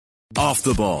Off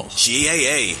the Ball.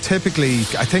 GAA. Typically,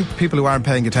 I think people who aren't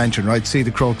paying attention, right, see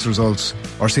the Crokes results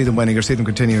or see them winning or see them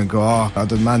continue and go,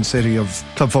 the Man City of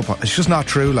club football. It's just not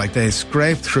true. Like, they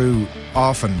scrape through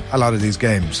often a lot of these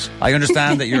games. I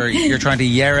understand that you're trying to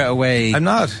Yera away. I'm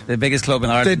not. The biggest club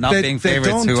in Ireland not being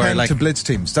favourites who are like... They don't tend to blitz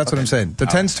teams. That's what I'm saying. There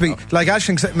tends to be... Like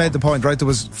Aisling made the point, right? There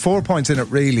was 4 points in it,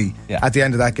 really, at the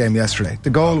end of that game yesterday.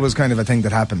 The goal was kind of a thing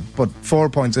that happened, but 4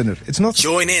 points in it. It's nothing.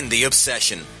 Join in the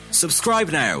obsession. Subscribe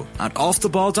now at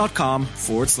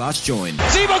offtheball.com/join.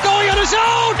 Zibo going on his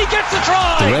own. He gets the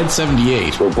try. The Red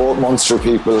 78. We're both Munster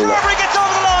people. Trevor gets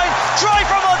over the line. Try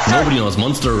from Munster. Nobody knows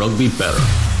Munster rugby better.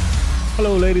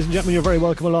 Hello ladies and gentlemen, you're very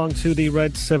welcome along to the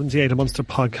Red 78, a Munster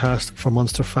podcast for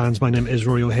Munster fans. My name is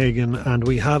Rory O'Hagan and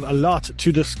we have a lot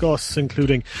to discuss,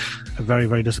 including a very,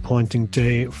 very disappointing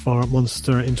day for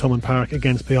Munster in Thomond Park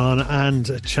against Bayonne and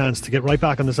a chance to get right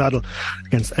back on the saddle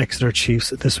against Exeter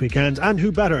Chiefs this weekend. And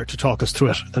who better to talk us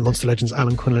through it than Munster legends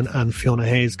Alan Quinlan and Fiona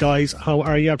Hayes. Guys, how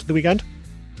are you after the weekend?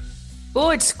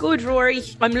 Good Rory.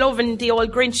 I'm loving the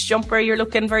old Grinch jumper. You're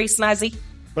looking very snazzy.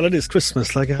 Well, it is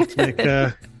Christmas, like you have to make...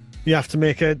 You have to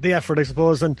make the effort, I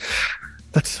suppose, and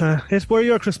that's it. Where are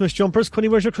your Christmas jumpers? Quinny,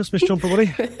 where's your Christmas jumper,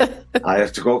 buddy? I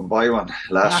have to go out and buy one.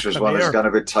 Last year's one has gone a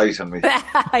bit tight on me.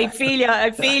 I feel you.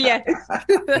 Yeah,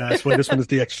 that's why this one is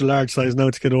the extra large size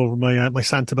now to get over my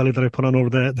Santa belly that I put on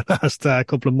over the last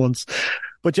couple of months.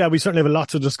 But yeah, we certainly have a lot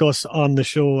to discuss on the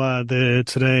show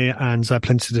today and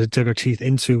plenty to dig our teeth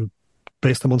into,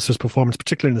 based on Munster's performance,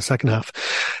 particularly in the second half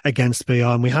against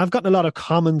Bayonne. We have gotten a lot of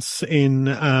comments in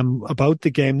about the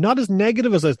game, not as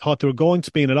negative as I thought they were going to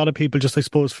be, and a lot of people just, I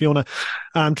suppose, Fiona,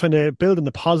 trying to build in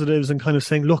the positives and kind of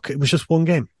saying, look, it was just one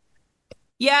game.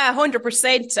 Yeah,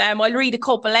 100%. I'll read a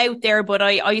couple out there, but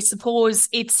I suppose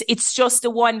it's just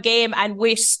a one game, and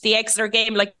with the Exeter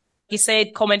game, like you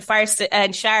said, coming fast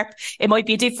and sharp, it might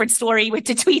be a different story with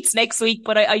the tweets next week.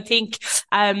 But I think,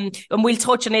 and we'll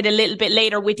touch on it a little bit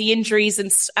later with the injuries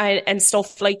and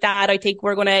stuff like that. I think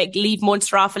we're going to leave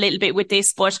Munster off a little bit with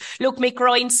this. But look, Mick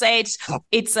Ryan said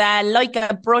it's like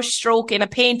a brush stroke in a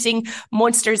painting.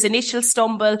 Munster's initial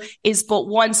stumble is but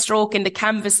one stroke in the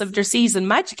canvas of their season.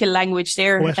 Magical language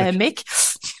there, Mick.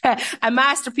 A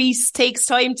masterpiece takes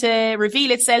time to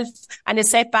reveal itself, and a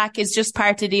setback is just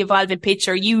part of the evolving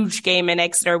picture. Huge game in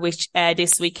Exeter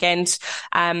this weekend.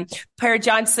 Per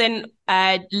Johnson,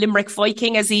 Limerick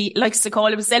Viking, as he likes to call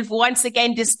himself, once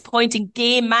again disappointing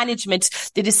game management.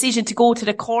 The decision to go to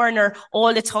the corner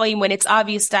all the time when it's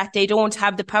obvious that they don't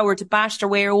have the power to bash their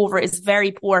way over is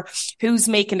very poor. Who's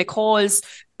making the calls,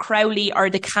 Crowley or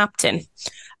the captain?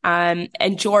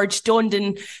 And George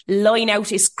Dundon, line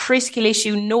out is critical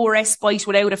issue. No respite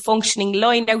without a functioning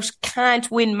line out.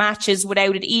 Can't win matches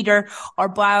without it either. Our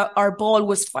ball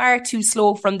was far too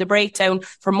slow from the breakdown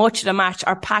for much of the match.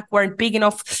 Our pack weren't big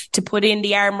enough to put in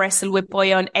the arm wrestle with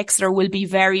Bayonne. Exeter will be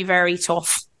very, very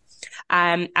tough.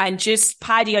 And just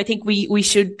Paddy, I think we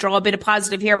should draw a bit of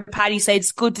positive here. Paddy said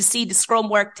it's good to see the scrum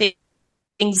work things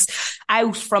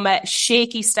out from a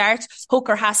shaky start.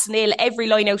 Hooker has to nail every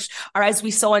line out, or as we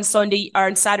saw on Sunday or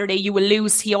on Saturday, you will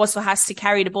lose. He also has to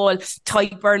carry the ball.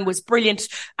 Tyburn was brilliant,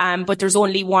 but there's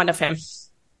only one of him.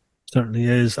 Certainly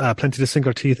is. Plenty to sink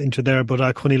our teeth into there,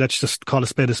 but Quinny, let's just call a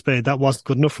spade a spade. That wasn't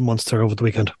good enough for Munster over the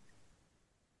weekend.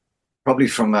 Probably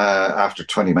from after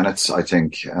 20 minutes, I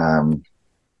think.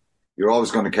 You're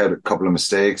always going to get a couple of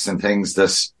mistakes and things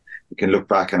that you can look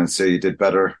back and say you did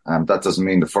better. That doesn't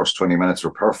mean the first 20 minutes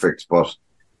were perfect, but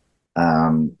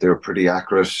they were pretty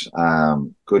accurate.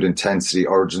 Good intensity,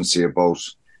 urgency about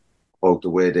the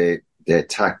way they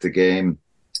attacked the game.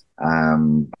 I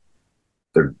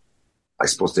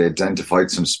suppose they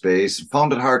identified some space,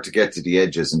 found it hard to get to the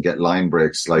edges and get line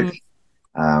breaks like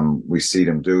we see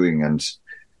them doing. And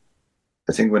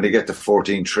I think when they get to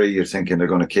 14-3, you're thinking they're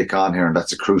going to kick on here, and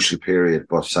that's a crucial period.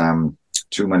 But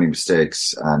too many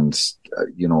mistakes and,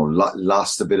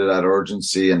 lost a bit of that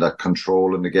urgency and that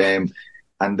control in the game.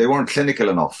 And they weren't clinical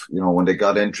enough, when they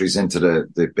got entries into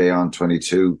the Bayonne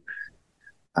 22.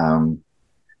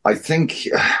 I think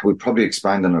we'd probably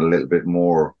expand on it a little bit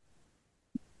more.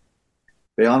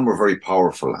 Bayonne were very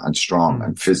powerful and strong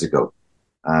and physical.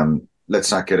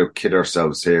 Let's not kid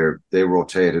ourselves here. They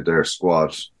rotated their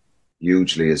squad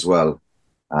hugely as well.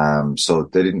 So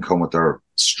they didn't come with their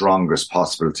strongest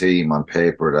possible team on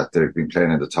paper that they've been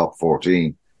playing in the top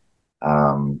 14.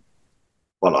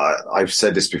 Well, I've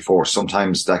said this before.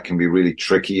 Sometimes that can be really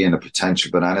tricky in a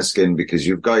potential banana skin because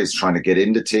you've guys trying to get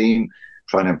in the team,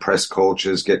 trying to impress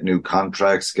coaches, get new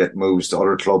contracts, get moves to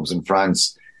other clubs in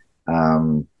France.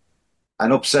 And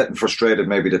upset and frustrated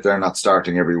maybe that they're not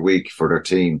starting every week for their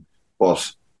team.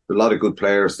 But a lot of good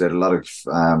players. They had a lot of,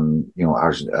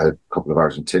 a couple couple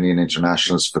of Argentinian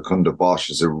internationals. Facundo Bosch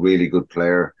is a really good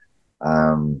player.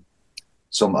 A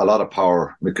lot of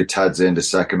power. Mikutadze in the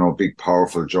second row, big,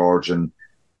 powerful Georgian.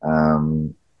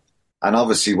 And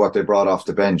obviously what they brought off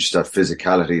the bench, that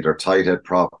physicality, their tight head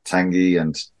prop, Tanguy,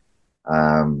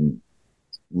 and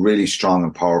really strong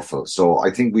and powerful. So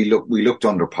I think we looked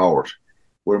underpowered.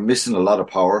 We're missing a lot of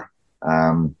power.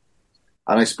 And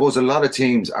I suppose a lot of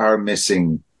teams are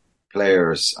missing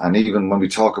players. And even when we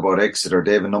talk about Exeter,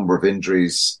 they have a number of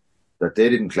injuries that they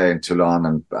didn't play in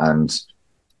Toulon, and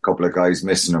a couple of guys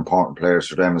missing important players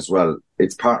for them as well.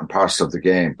 It's part and parcel of the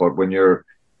game. But when you're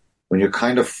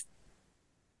kind of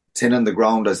thin on the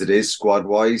ground as it is squad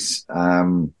wise,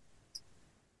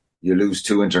 you lose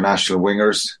two international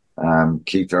wingers.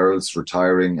 Keith Earls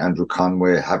retiring, Andrew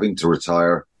Conway having to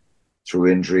retire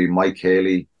through injury, Mike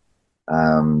Haley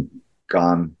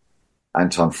gone,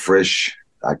 Anton Frisch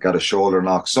got a shoulder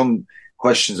knock. Some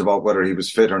questions about whether he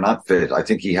was fit or not fit. I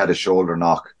think he had a shoulder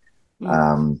knock.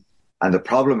 And the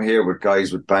problem here with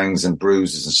guys with bangs and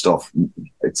bruises and stuff,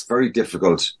 it's very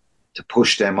difficult to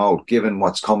push them out given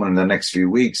what's coming in the next few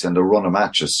weeks and the run of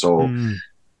matches. So, and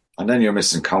then you're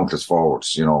missing countless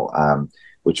forwards,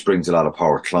 which brings a lot of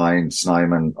power. Klein,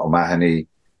 Snyman, O'Mahony,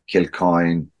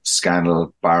 Kilcoyne,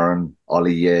 Scannell, Barron,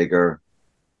 Ollie Yeager.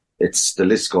 The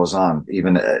list goes on.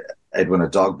 Even Edwin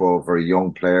Adogbo, very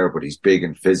young player, but he's big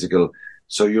and physical.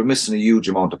 So you're missing a huge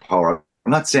amount of power.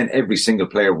 I'm not saying every single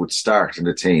player would start in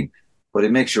the team, but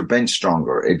it makes your bench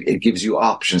stronger. It gives you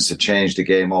options to change the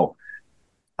game up,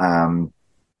 and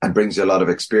brings you a lot of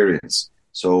experience.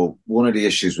 So one of the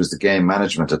issues was the game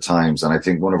management at times, and I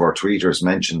think one of our tweeters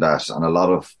mentioned that, and a lot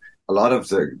of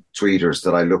the tweeters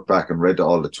that I look back and read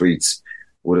all the tweets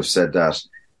would have said that.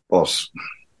 But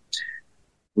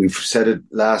we've said it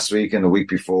last week and the week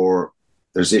before,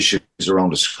 there's issues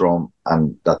around the scrum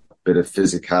and that bit of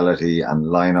physicality and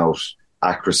line-out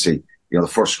accuracy. The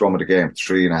first scrum of the game,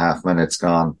 3.5 minutes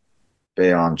gone.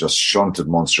 Bayonne just shunted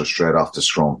Munster straight off the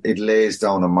scrum. It lays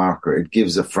down a marker. It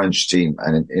gives a French team,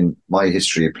 and in my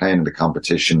history of playing in the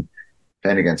competition,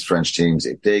 playing against French teams,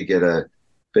 if they get a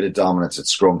bit of dominance at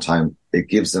scrum time, it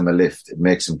gives them a lift. It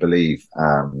makes them believe.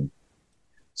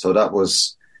 So that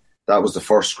was the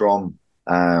first scrum.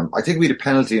 I think we had a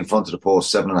penalty in front of the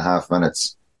post, 7.5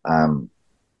 minutes.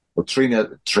 But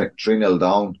 3-0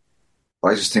 down.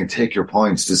 I just think, take your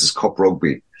points. This is cup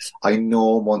rugby. I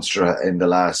know Munster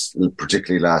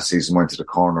particularly last season, went to the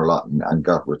corner a lot and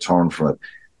got returned from it.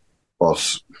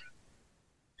 But,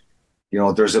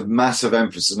 there's a massive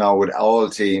emphasis now with all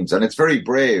teams, and it's very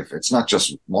brave. It's not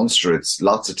just Munster. It's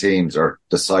lots of teams are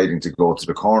deciding to go to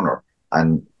the corner.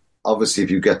 And obviously, if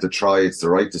you get the try, it's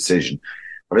the right decision.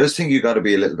 But I just think you got to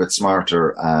be a little bit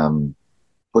smarter,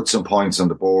 put some points on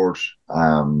the board.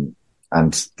 And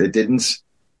they didn't.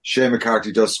 Shea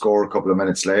McCarthy does score a couple of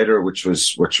minutes later, which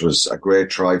was a great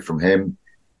try from him.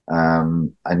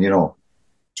 And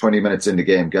 20 minutes in the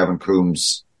game, Gavin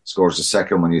Coombs scores the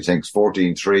second one. You think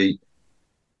 14-3.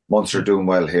 Munster doing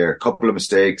well here. Couple of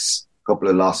mistakes, couple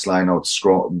of lost lineouts,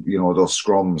 those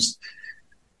scrums.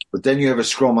 But then you have a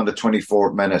scrum on the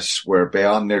 24th minute where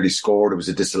Bayonne nearly scored. It was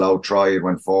a disallowed try. It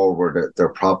went forward. Their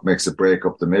prop makes a break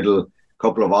up the middle.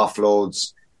 Couple of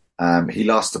offloads. He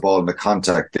lost the ball in the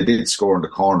contact. They did score in the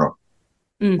corner.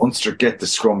 Munster get the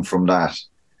scrum from that.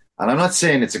 And I'm not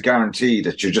saying it's a guarantee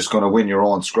that you're just going to win your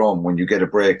own scrum when you get a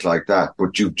break like that,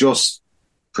 but you've just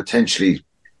potentially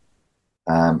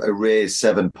erased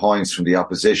 7 points from the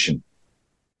opposition.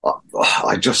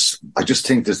 I just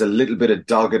think there's a little bit of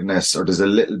doggedness, or there's a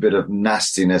little bit of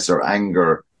nastiness or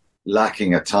anger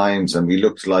lacking at times. And we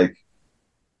looked like,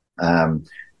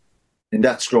 in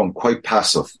that scrum, quite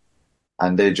passive.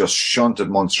 And they just shunted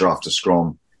Munster off the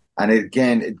scrum. And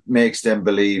it makes them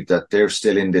believe that they're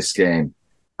still in this game.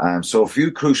 So a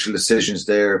few crucial decisions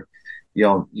there.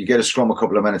 You get a scrum a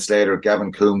couple of minutes later.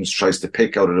 Gavin Coombs tries to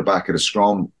pick out of the back of the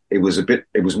scrum. It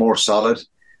was more solid,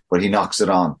 but he knocks it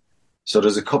on. So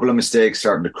there's a couple of mistakes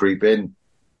starting to creep in.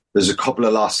 There's a couple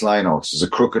of lost lineouts. There's a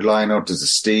crooked lineout. There's a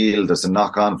steal. There's a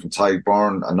knock on from Ty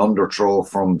Byrne, an underthrow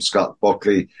from Scott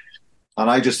Buckley. And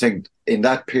I just think in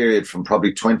that period, from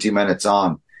probably 20 minutes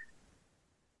on,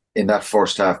 in that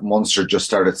first half, Munster just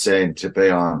started saying to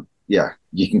Bayonne, yeah,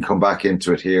 you can come back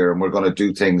into it here, and we're going to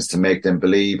do things to make them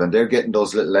believe. And they're getting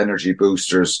those little energy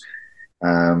boosters.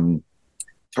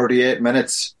 38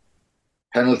 minutes,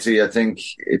 penalty, I think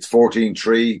it's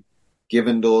 14-3.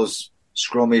 Given those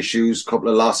scrum issues, couple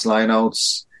of lost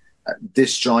lineouts,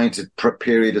 disjointed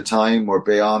period of time where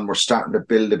Bayonne were starting to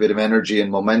build a bit of energy and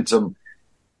momentum,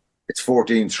 it's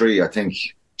 14-3. I think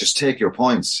just take your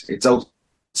points. It's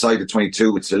outside the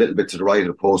 22. It's a little bit to the right of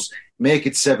the post. Make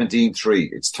it 17-3.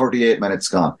 It's 38 minutes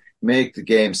gone. Make the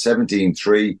game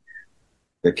 17-3.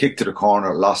 They kicked to the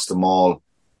corner, lost them all.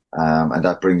 And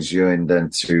that brings you in then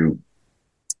to,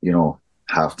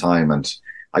 half time. And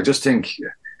I just think,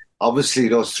 obviously,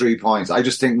 those 3 points, I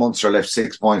just think Munster left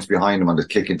 6 points behind them on the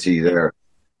kicking tee there.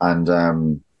 And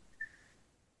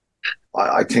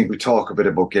I think we talk a bit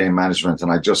about game management,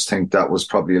 and I just think that was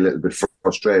probably a little bit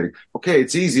frustrating. Okay,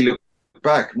 it's easy to look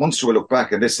back. Munster will look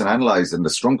back at this and analyse, and the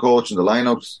scrum coach and the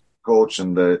line-outs coach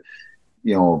and the,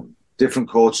 different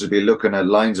coaches will be looking at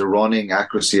lines of running,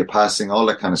 accuracy of passing, all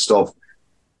that kind of stuff.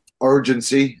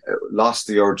 Urgency, lost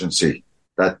the urgency.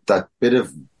 That bit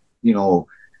of,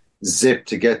 zip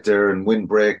to get there and win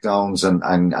breakdowns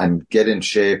and get in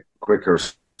shape quicker.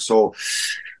 So,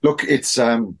 look, it's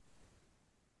I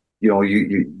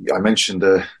mentioned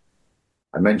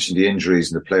the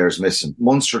injuries and the players missing.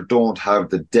 Munster don't have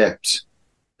the depth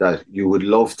that you would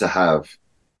love to have.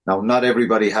 Now, not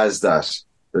everybody has that.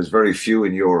 There's very few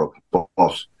in Europe, but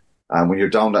when you're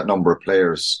down that number of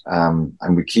players, and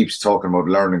we keep talking about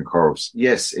learning curves.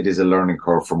 Yes, it is a learning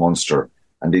curve for Munster,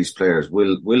 and these players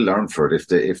will learn for it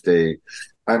if they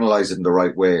analyse it in the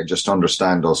right way and just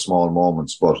understand those small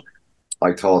moments. But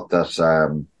I thought that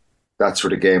that's where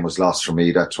the game was lost for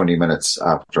me. That 20 minutes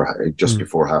after, just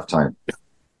before half time.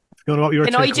 Can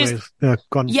I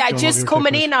just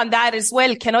coming in on that as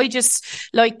well. Can I just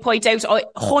point out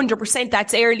 100%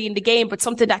 that's early in the game, but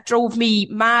something that drove me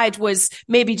mad was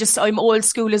maybe just I'm old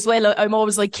school as well. I'm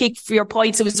always kick for your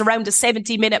points. It was around the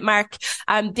 70-minute mark.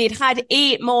 They'd had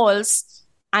 8 mauls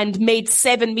and made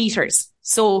 7 meters.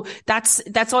 So that's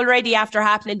already after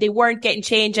happening. They weren't getting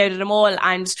change out of them all.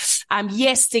 And,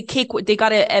 yes, they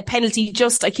got a penalty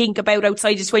just, I think, about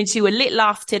outside the 22, a little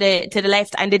off to the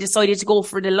left, and they decided to go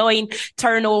for the line,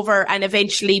 turnover, and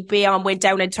eventually Bayonne went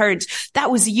down and turned.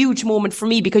 That was a huge moment for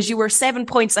me because you were 7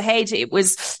 points ahead. It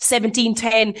was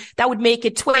 17-10. That would make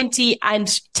it 20 and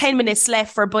 10 minutes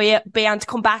left for Bayonne to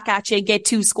come back at you and get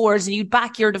 2 scores, and you'd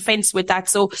back your defence with that.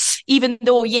 So even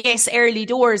though, yes, early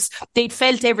doors, they'd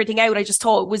felt everything out, I just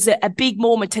thought it was a big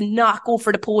moment to not go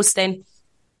for the post then.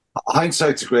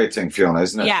 Hindsight's a great thing, Fiona,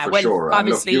 isn't it? Yeah, for sure.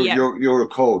 Obviously, and look, you're a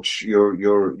coach.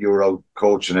 You're out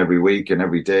coaching every week and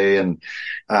every day, and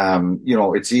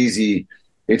it's easy.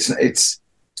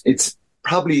 It's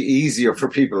probably easier for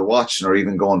people watching or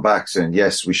even going back saying,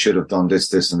 yes, we should have done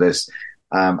this, and this.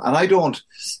 And I don't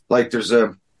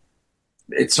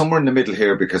it's somewhere in the middle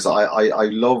here because I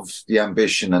love the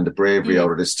ambition and the bravery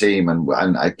out of this team.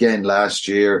 And again, last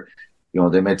year,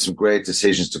 they made some great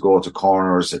decisions to go to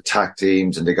corners, attack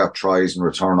teams, and they got tries in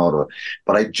return out of it.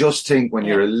 But I just think when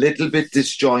you're a little bit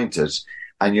disjointed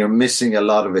and you're missing a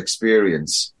lot of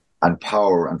experience and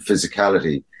power and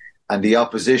physicality, and the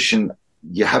opposition,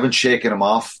 you haven't shaken them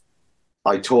off,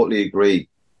 I totally agree.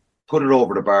 Put it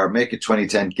over the bar, make it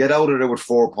 20-10, get out of there with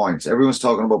 4 points. Everyone's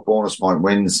talking about bonus point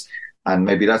wins, and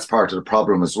maybe that's part of the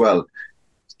problem as well.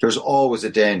 There's always a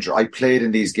danger. I played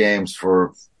in these games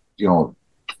for,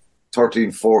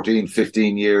 13, 14,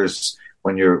 15 years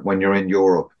when you're in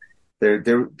Europe.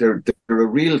 They're a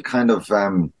real kind of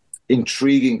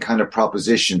intriguing kind of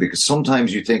proposition because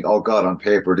sometimes you think, oh God, on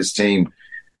paper this team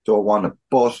don't want it.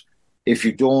 But if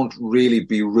you don't really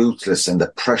be ruthless in the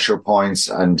pressure points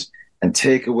and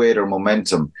take away their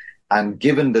momentum, and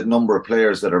given the number of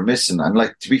players that are missing, and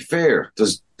to be fair,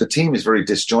 the team is very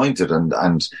disjointed and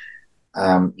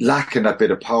lacking that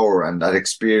bit of power and that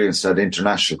experience, that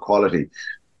international quality.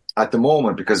 At the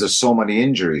moment, because there's so many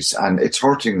injuries and it's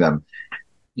hurting them,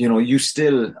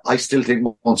 I still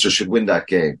think Munster should win that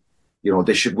game.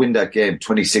 They should win that game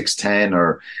 26-10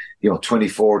 or,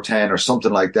 24-10 or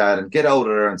something like that, and get out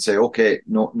of there and say, okay,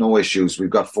 no issues. We've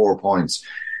got 4 points.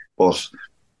 But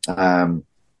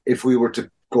if we were to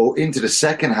go into the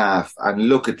second half and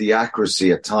look at the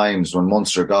accuracy at times when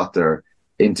Munster got there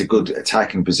into good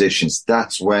attacking positions,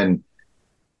 that's when,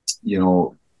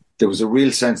 there was a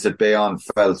real sense that Bayonne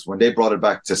felt when they brought it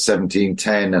back to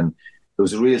 17-10, and there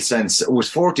was a real sense it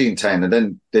was 14-10, and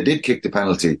then they did kick the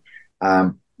penalty,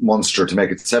 Munster, to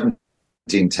make it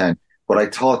 17-10. But I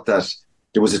thought that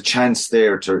there was a chance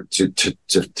there to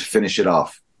finish it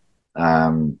off,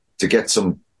 to get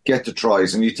the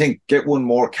tries. And you think, get one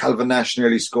more, Calvin Nash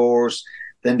nearly scores,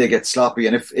 then they get sloppy.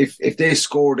 And if they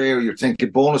score there, you're thinking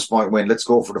bonus point win, let's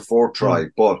go for the 4th try.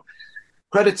 But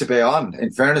credit to Bayonne,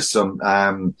 in fairness to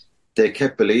them, they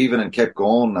kept believing and kept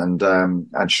going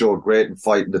and showed great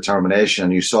fight and determination.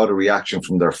 And you saw the reaction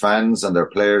from their fans and their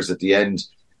players at the end.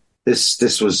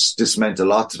 This meant a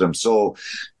lot to them. So,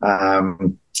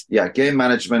 game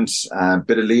management,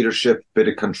 bit of leadership, bit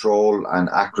of control and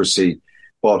accuracy.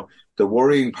 But the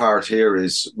worrying part here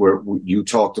is where you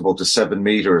talked about the 7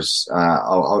 meters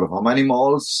out of how many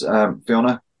mauls,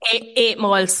 Fiona? 8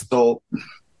 mauls. So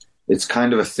it's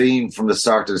kind of a theme from the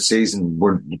start of the season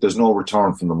where there's no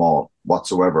return from the maul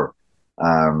whatsoever.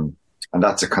 And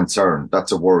that's a concern.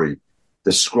 That's a worry.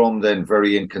 The scrum then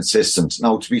very inconsistent.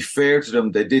 Now, to be fair to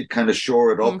them, they did kind of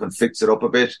shore it up and fix it up a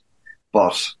bit.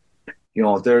 But, you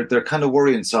know, they're kind of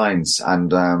worrying signs,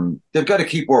 and they've got to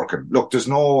keep working. Look, there's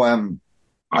no...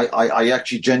 I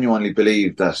actually genuinely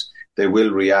believe that they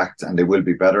will react and they will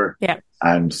be better. Yeah.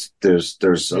 And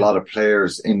there's a lot of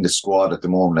players in the squad at the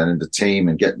moment and in the team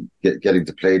and getting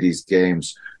to play these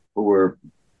games who are,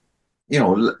 you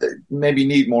know, maybe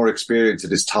need more experience at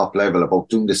this top level about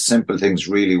doing the simple things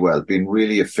really well, being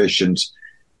really efficient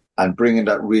and bringing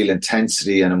that real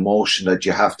intensity and emotion that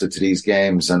you have to these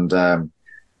games, and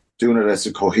doing it as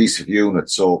a cohesive unit.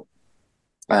 So,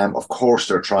 of course,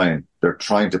 they're trying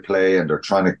to play and they're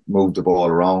trying to move the ball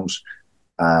around.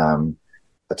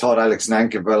 I thought Alex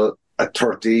Nankerville at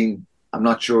 13, I'm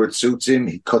not sure it suits him.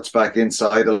 He cuts back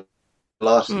inside a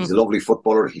lot. He's a lovely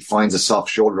footballer. He finds a soft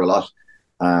shoulder a lot.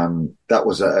 That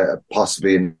was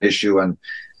possibly an issue. And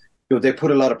you know, they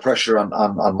put a lot of pressure on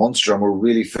Munster and were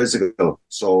really physical.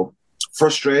 So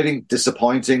frustrating,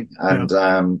 disappointing.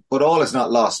 And but all is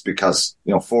not lost, because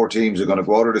you know 4 teams are going to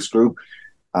go out of this group.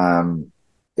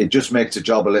 It just makes the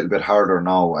job a little bit harder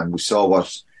now. And we saw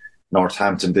what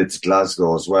Northampton did to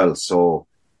Glasgow as well. So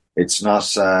it's not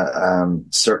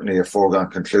certainly a foregone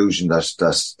conclusion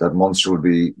that Munster will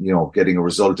be, you know, getting a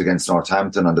result against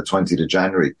Northampton on the 20th of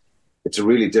January. It's a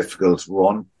really difficult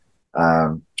run.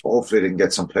 Hopefully they can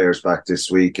get some players back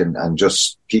this week and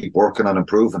just keep working on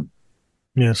improving.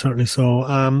 Yeah, certainly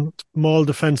so. Maul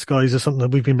defence, guys, is something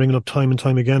that we've been bringing up time and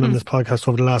time again on this podcast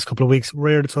over the last couple of weeks.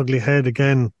 Reared its ugly head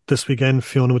again this weekend,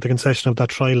 Fiona, with the concession of that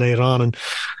try later on, and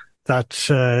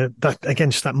that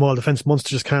against that Maul defence, Munster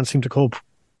just can't seem to cope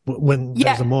when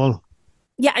there's a Maul.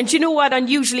 Yeah, and do you know what? And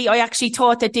usually I actually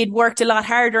thought that they'd worked a lot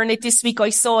harder on it. This week I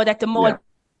saw that the Maul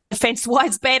defence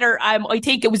was better. I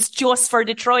think it was just for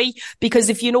the try, because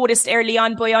if you noticed early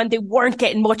on, Bayonne, they weren't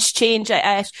getting much change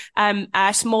at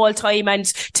Maul time. And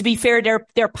to be fair,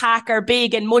 their pack are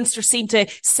big, and Munster seemed to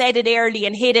set it early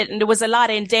and hit it, and there was a lot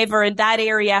of endeavour in that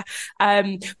area.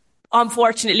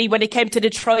 Unfortunately, when it came to the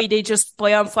try,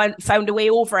 Bayonne found a way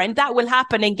over, and that will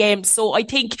happen in games. So I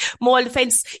think Maul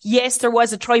defence, yes, there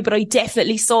was a try, but I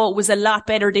definitely saw it was a lot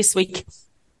better this week.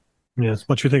 Yes,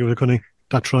 what do you think of it, Connie,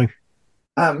 that try?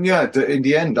 In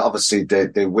the end, obviously,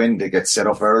 they win, they get set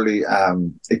up early.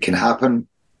 It can happen.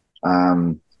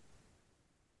 I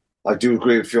do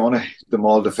agree with Fiona. The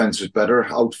Maul defence was better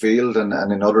outfield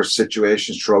and in other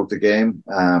situations throughout the game.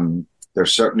 They're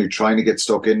certainly trying to get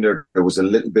stuck in there. There was a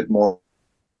little bit more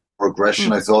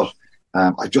aggression, I thought.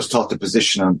 I just thought the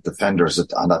position on defenders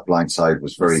on that blind side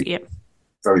was very,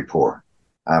 very poor.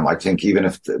 I think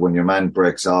even when your man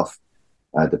breaks off,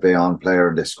 the Bayonne player,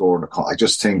 and they score, I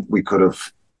just think we could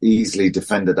have easily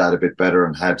defended that a bit better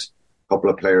and had a couple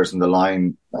of players in the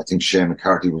line. I think Shane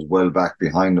McCarthy was well back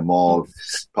behind them all.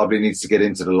 Probably needs to get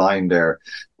into the line there.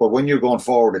 But when you're going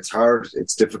forward, it's hard.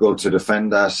 It's difficult to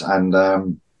defend that. And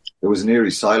there was an eerie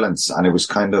silence, and it was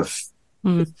kind of...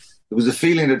 There was a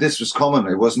feeling that this was coming.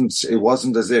 It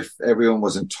wasn't as if everyone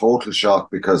was in total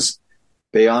shock, because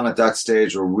Bayonne at that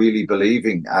stage were really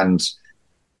believing, and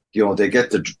you know, they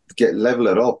get level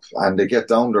it up, and they get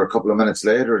down there a couple of minutes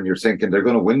later, and you're thinking they're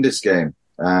going to win this game.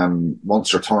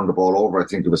 Munster turned the ball over. I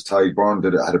think it was Ty Byrne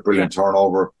had a brilliant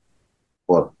turnover,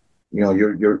 but you know,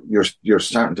 you're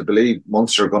starting to believe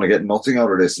Munster are going to get nothing out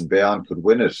of this, and Bayonne could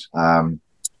win it.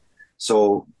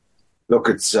 So look,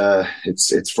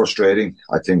 it's frustrating,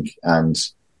 I think, and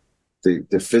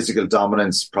the physical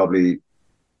dominance probably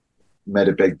made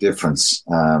a big difference.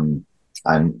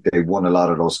 And they won a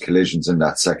lot of those collisions in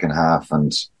that second half,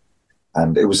 and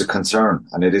it was a concern,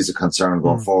 and it is a concern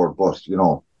going forward. But you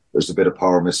know, there's a bit of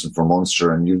power missing from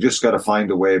Munster, and you just got to find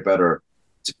a way better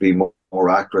to be more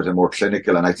accurate and more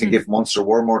clinical. And I think if Munster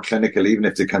were more clinical, even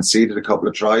if they conceded a couple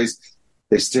of tries,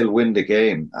 they still win the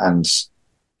game. And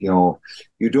you know,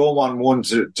 you don't want one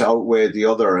to outweigh the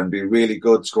other and be really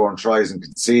good scoring tries and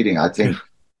conceding. I think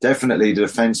definitely the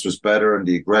defence was better and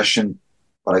the aggression.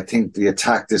 But I think the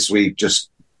attack this week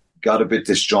just got a bit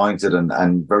disjointed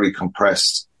and very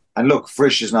compressed. And look,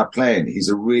 Frisch is not playing. He's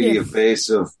a really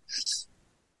evasive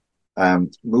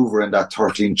mover in that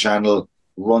 13 channel,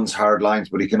 runs hard lines,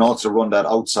 but he can also run that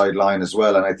outside line as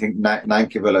well. And I think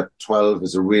Nankerville at 12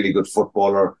 is a really good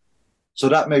footballer. So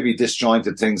that maybe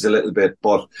disjointed things a little bit.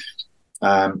 But,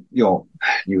 you know,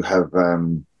 you have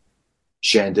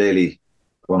Shane Daly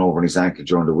going over his ankle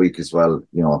during the week as well,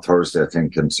 on Thursday, I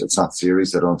think, and it's not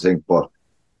serious, I don't think, but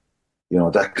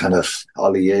that kind of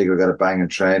Ollie Yeager got a bang in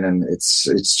training.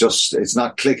 It's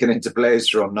not clicking into place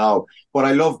for him now. But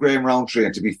I love Graham Rowntree,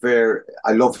 and to be fair,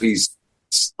 I love his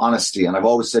honesty, and I've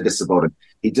always said this about him.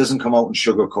 He doesn't come out and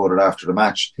sugarcoat it after the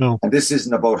match. No. And this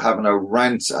isn't about having a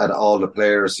rant at all the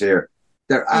players here.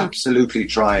 They're absolutely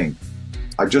trying.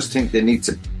 I just think they need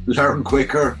to learn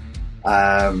quicker,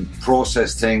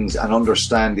 process things, and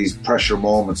understand these pressure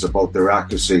moments about their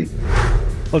accuracy.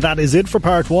 Well, that is it for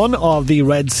part 1 of the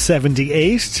Red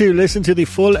 78. To listen to the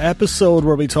full episode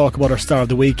where we talk about our Star of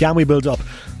the Week and we build up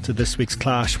to this week's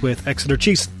clash with Exeter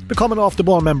Chiefs, become an Off The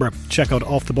Ball member. Check out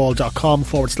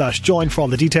offtheball.com/join for all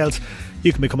the details.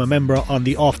 You can become a member on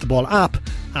the Off The Ball app,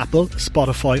 Apple,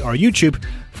 Spotify or YouTube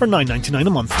for $9.99 a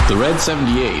month. The Red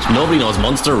 78. Nobody knows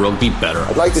Munster rugby better.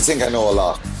 I'd like to think I know a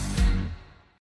lot.